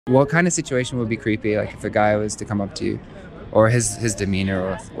What kind of situation would be creepy, like if a guy was to come up to you, or his demeanor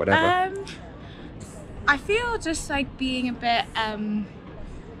or whatever? Um, I feel just like being a bit.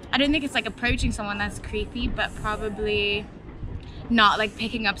 I don't think it's like approaching someone that's creepy, but probably not like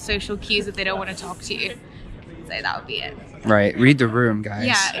picking up social cues if they don't want to talk to you. So that would be it. Right, read the room, guys.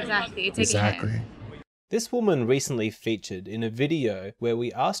 Yeah, exactly. Take it Exactly. home. This woman recently featured in a video where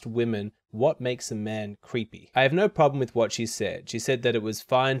we asked women what makes a man creepy. I have no problem with what she said. She said that it was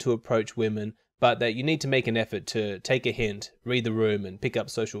fine to approach women, but that you need to make an effort to take a hint, read the room, and pick up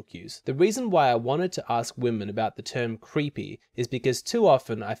social cues. The reason why I wanted to ask women about the term creepy is because too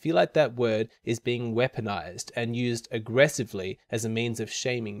often I feel like that word is being weaponized and used aggressively as a means of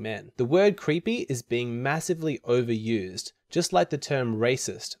shaming men. The word creepy is being massively overused, just like the term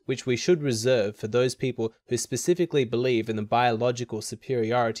racist, which we should reserve for those people who specifically believe in the biological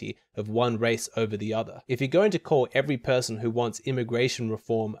superiority of one race over the other. If you're going to call every person who wants immigration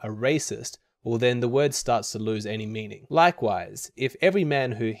reform a racist, well then the word starts to lose any meaning. Likewise, if every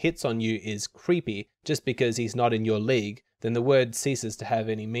man who hits on you is creepy just because he's not in your league, then the word ceases to have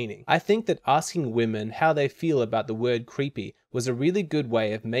any meaning. I think that asking women how they feel about the word creepy was a really good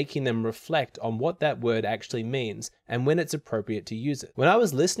way of making them reflect on what that word actually means and when it's appropriate to use it. When I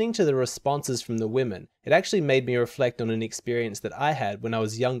was listening to the responses from the women, it actually made me reflect on an experience that I had when I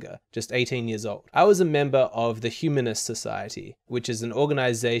was younger, just 18 years old. I was a member of the Humanist Society, which is an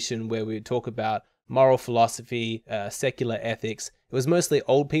organization where we talk about moral philosophy, secular ethics. It was mostly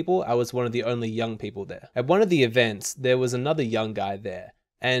old people. I was one of the only young people there. At one of the events, there was another young guy there.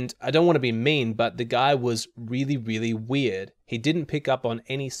 And I don't want to be mean, but the guy was really, really weird. He didn't pick up on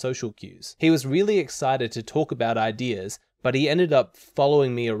any social cues. He was really excited to talk about ideas, but he ended up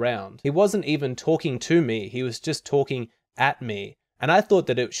following me around. He wasn't even talking to me, he was just talking at me. And I thought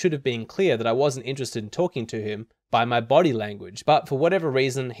that it should have been clear that I wasn't interested in talking to him by my body language, but for whatever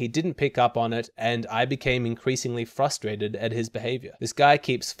reason, he didn't pick up on it, and I became increasingly frustrated at his behavior. This guy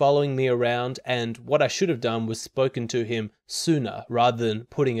keeps following me around, and what I should have done was spoken to him sooner rather than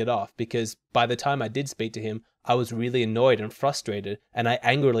putting it off, because by the time I did speak to him, I was really annoyed and frustrated, and I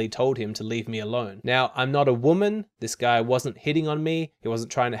angrily told him to leave me alone. Now, I'm not a woman, this guy wasn't hitting on me, he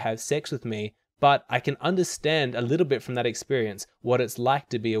wasn't trying to have sex with me, but I can understand a little bit from that experience what it's like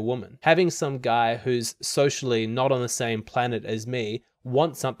to be a woman. Having some guy who's socially not on the same planet as me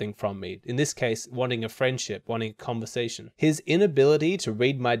want something from me, in this case, wanting a friendship, wanting a conversation. His inability to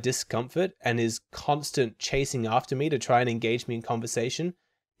read my discomfort and his constant chasing after me to try and engage me in conversation,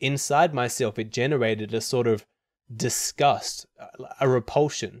 inside myself it generated a sort of disgust, a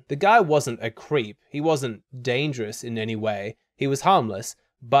repulsion. The guy wasn't a creep, he wasn't dangerous in any way, he was harmless,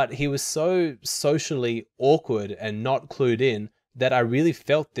 but he was so socially awkward and not clued in that I really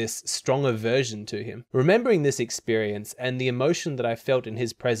felt this strong aversion to him. Remembering this experience and the emotion that I felt in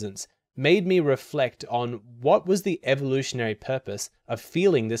his presence made me reflect on what was the evolutionary purpose of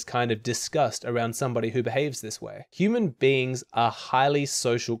feeling this kind of disgust around somebody who behaves this way. Human beings are highly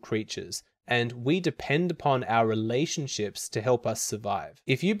social creatures, and we depend upon our relationships to help us survive.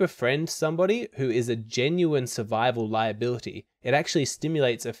 If you befriend somebody who is a genuine survival liability, it actually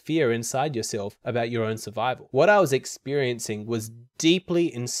stimulates a fear inside yourself about your own survival. What I was experiencing was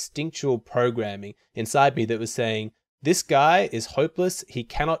deeply instinctual programming inside me that was saying, this guy is hopeless, he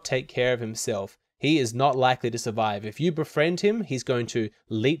cannot take care of himself. He is not likely to survive. If you befriend him, he's going to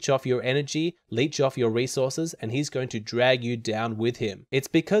leech off your energy, leech off your resources, and he's going to drag you down with him. It's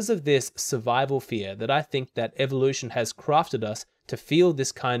because of this survival fear that I think that evolution has crafted us to feel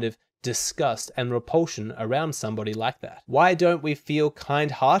this kind of disgust and repulsion around somebody like that. Why don't we feel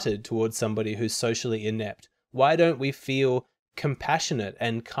kind-hearted towards somebody who's socially inept? Why don't we feel compassionate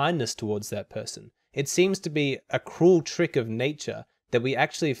and kindness towards that person? It seems to be a cruel trick of nature that we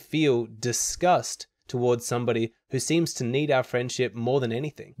actually feel disgust towards somebody who seems to need our friendship more than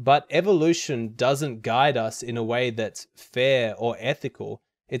anything. But evolution doesn't guide us in a way that's fair or ethical.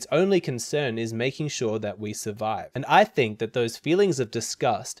 Its only concern is making sure that we survive. And I think that those feelings of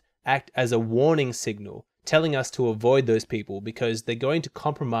disgust act as a warning signal, telling us to avoid those people because they're going to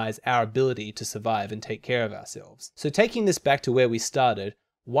compromise our ability to survive and take care of ourselves. So taking this back to where we started,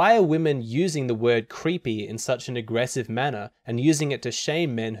 why are women using the word creepy in such an aggressive manner and using it to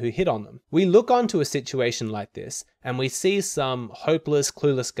shame men who hit on them? We look onto a situation like this and we see some hopeless,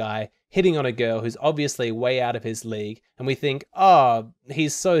 clueless guy hitting on a girl who's obviously way out of his league, and we think, oh,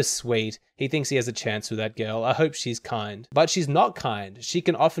 he's so sweet, he thinks he has a chance with that girl, I hope she's kind. But she's not kind. She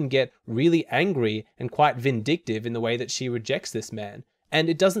can often get really angry and quite vindictive in the way that she rejects this man, and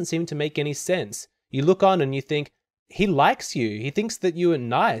it doesn't seem to make any sense. You look on and you think, he likes you. He thinks that you are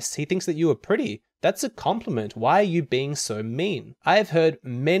nice. He thinks that you are pretty. That's a compliment. Why are you being so mean? I have heard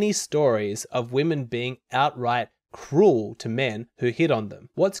many stories of women being outright cruel to men who hit on them.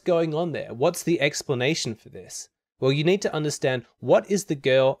 What's going on there? What's the explanation for this? Well, you need to understand, what is the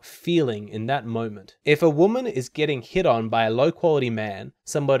girl feeling in that moment? If a woman is getting hit on by a low quality man,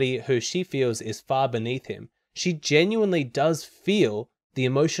 somebody who she feels is far beneath him, she genuinely does feel the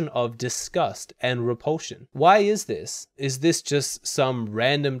emotion of disgust and repulsion. Why is this? Is this just some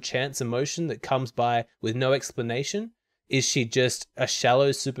random chance emotion that comes by with no explanation? Is she just a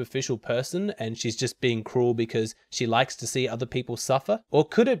shallow, superficial person and she's just being cruel because she likes to see other people suffer? Or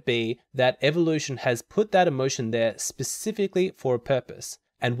could it be that evolution has put that emotion there specifically for a purpose?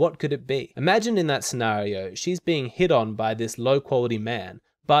 And what could it be? Imagine in that scenario, she's being hit on by this low quality man,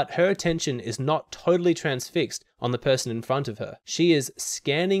 but her attention is not totally transfixed on the person in front of her. She is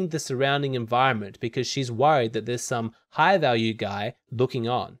scanning the surrounding environment because she's worried that there's some high value guy looking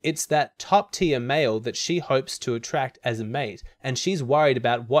on. It's that top tier male that she hopes to attract as a mate, and she's worried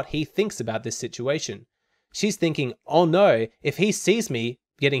about what he thinks about this situation. She's thinking, oh no, if he sees me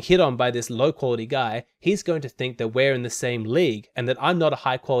getting hit on by this low quality guy, he's going to think that we're in the same league and that I'm not a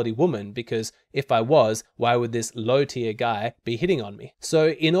high quality woman, because if I was, why would this low tier guy be hitting on me? So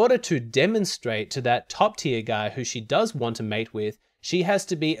in order to demonstrate to that top tier guy who she does want to mate with, she has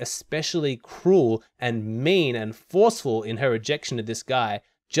to be especially cruel and mean and forceful in her rejection of this guy,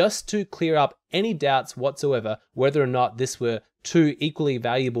 just to clear up any doubts whatsoever whether or not this were two equally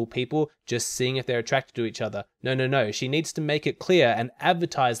valuable people just seeing if they're attracted to each other. No. She needs to make it clear and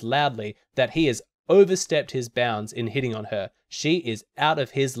advertise loudly that he has overstepped his bounds in hitting on her. She is out of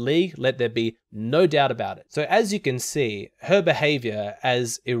his league, let there be no doubt about it. So as you can see, her behavior,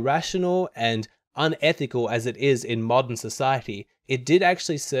 as irrational and unethical as it is in modern society, it did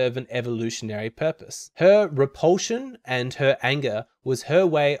actually serve an evolutionary purpose. Her repulsion and her anger was her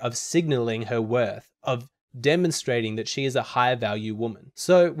way of signaling her worth, of demonstrating that she is a high value woman.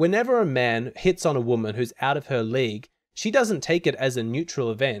 So whenever a man hits on a woman who's out of her league, she doesn't take it as a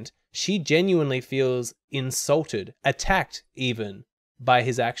neutral event. She genuinely feels insulted, attacked even, by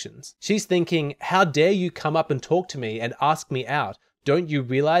his actions. She's thinking, how dare you come up and talk to me and ask me out? Don't you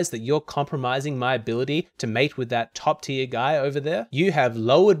realize that you're compromising my ability to mate with that top tier guy over there? You have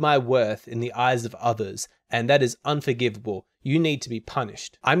lowered my worth in the eyes of others, and that is unforgivable. You need to be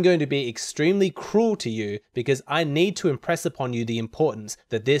punished. I'm going to be extremely cruel to you because I need to impress upon you the importance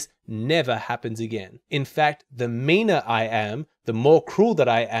that this never happens again. In fact, the meaner I am, the more cruel that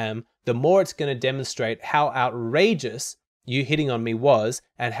I am, the more it's going to demonstrate how outrageous you hitting on me was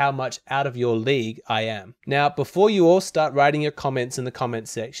and how much out of your league I am. Now, before you all start writing your comments in the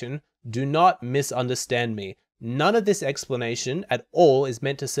comments section, do not misunderstand me. None of this explanation at all is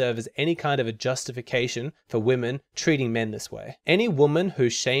meant to serve as any kind of a justification for women treating men this way. Any woman who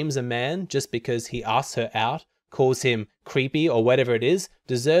shames a man just because he asks her out, calls him creepy or whatever it is,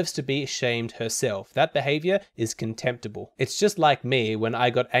 deserves to be shamed herself. That behavior is contemptible. It's just like me when I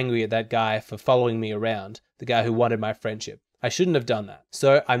got angry at that guy for following me around, the guy who wanted my friendship. I shouldn't have done that.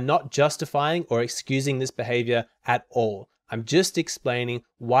 So I'm not justifying or excusing this behavior at all. I'm just explaining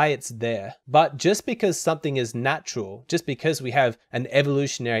why it's there. But just because something is natural, just because we have an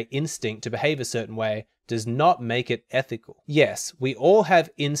evolutionary instinct to behave a certain way, does not make it ethical. Yes, we all have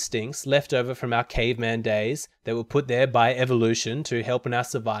instincts left over from our caveman days that were put there by evolution to help in our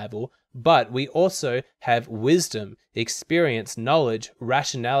survival, but we also have wisdom, experience, knowledge,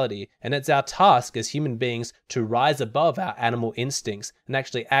 rationality, and it's our task as human beings to rise above our animal instincts and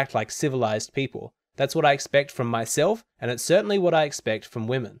actually act like civilized people. That's what I expect from myself, and it's certainly what I expect from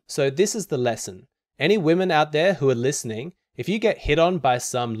women. So this is the lesson. Any women out there who are listening, if you get hit on by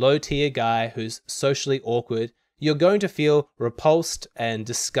some low tier guy who's socially awkward, you're going to feel repulsed and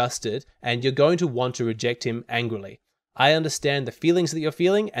disgusted, and you're going to want to reject him angrily. I understand the feelings that you're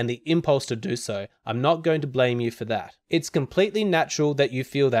feeling and the impulse to do so. I'm not going to blame you for that. It's completely natural that you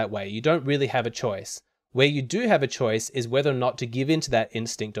feel that way. You don't really have a choice. Where you do have a choice is whether or not to give in to that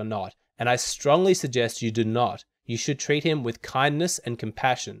instinct or not. And I strongly suggest you do not. You should treat him with kindness and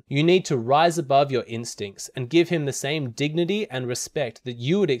compassion. You need to rise above your instincts and give him the same dignity and respect that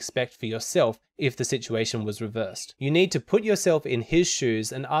you would expect for yourself if the situation was reversed. You need to put yourself in his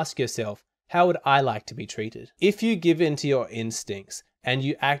shoes and ask yourself, how would I like to be treated? If you give in to your instincts and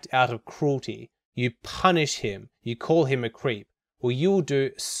you act out of cruelty, you punish him, you call him a creep, well, you will do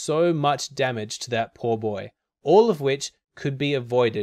so much damage to that poor boy, all of which could be avoided